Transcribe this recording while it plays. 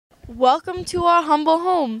Welcome to our humble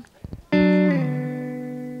home.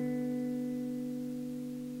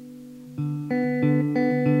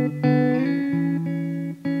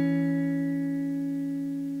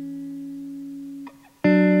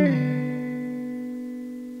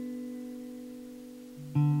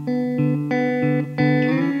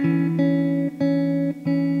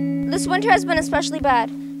 This winter has been especially bad.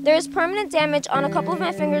 There is permanent damage on a couple of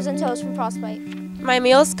my fingers and toes from frostbite. My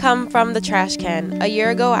meals come from the trash can. A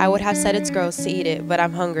year ago, I would have said it's gross to eat it, but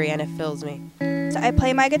I'm hungry and it fills me. I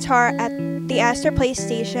play my guitar at the Astor Place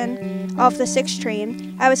station off the 6th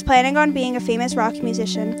train. I was planning on being a famous rock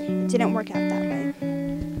musician. It didn't work out that way.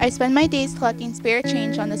 I spend my days collecting spare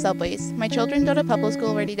change on the subways. My children go to public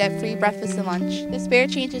school where they get free breakfast and lunch. The spare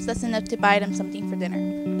change is just enough to buy them something for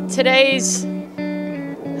dinner. Today's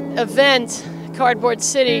event, Cardboard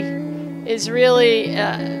City, is really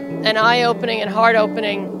an eye-opening and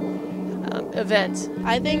heart-opening event.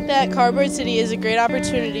 I think that Cardboard City is a great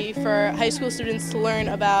opportunity for high school students to learn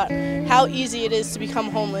about how easy it is to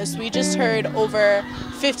become homeless. We just heard over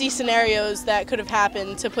 50 scenarios that could have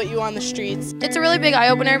happened to put you on the streets. It's a really big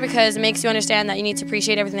eye-opener because it makes you understand that you need to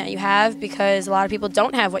appreciate everything that you have, because a lot of people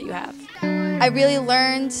don't have what you have. I really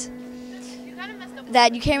learned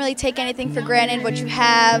that you can't really take anything for granted what you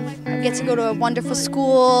have. I get to go to a wonderful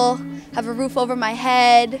school, have a roof over my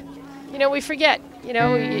head. You know, we forget. You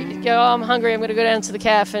know, you go, oh, I'm hungry, I'm going to go down to the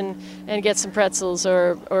cafe and get some pretzels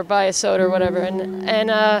or buy a soda or whatever.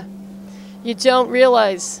 And you don't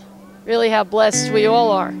realize really how blessed we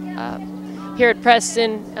all are here at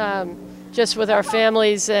Preston, just with our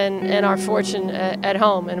families and our fortune at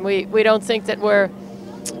home. And we don't think that we're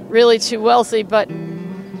really too wealthy, but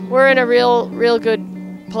we're in a real good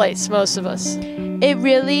place, most of us. It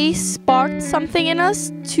really sparked something in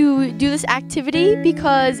us to do this activity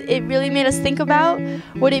because it really made us think about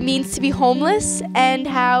what it means to be homeless and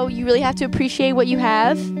how you really have to appreciate what you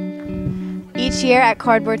have. Each year at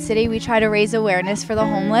Cardboard City, we try to raise awareness for the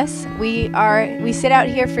homeless. We sit out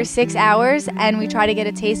here for 6 hours and we try to get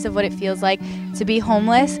a taste of what it feels like to be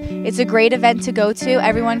homeless. It's a great event to go to.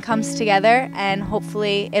 Everyone comes together and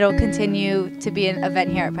hopefully it'll continue to be an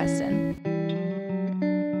event here at Preston.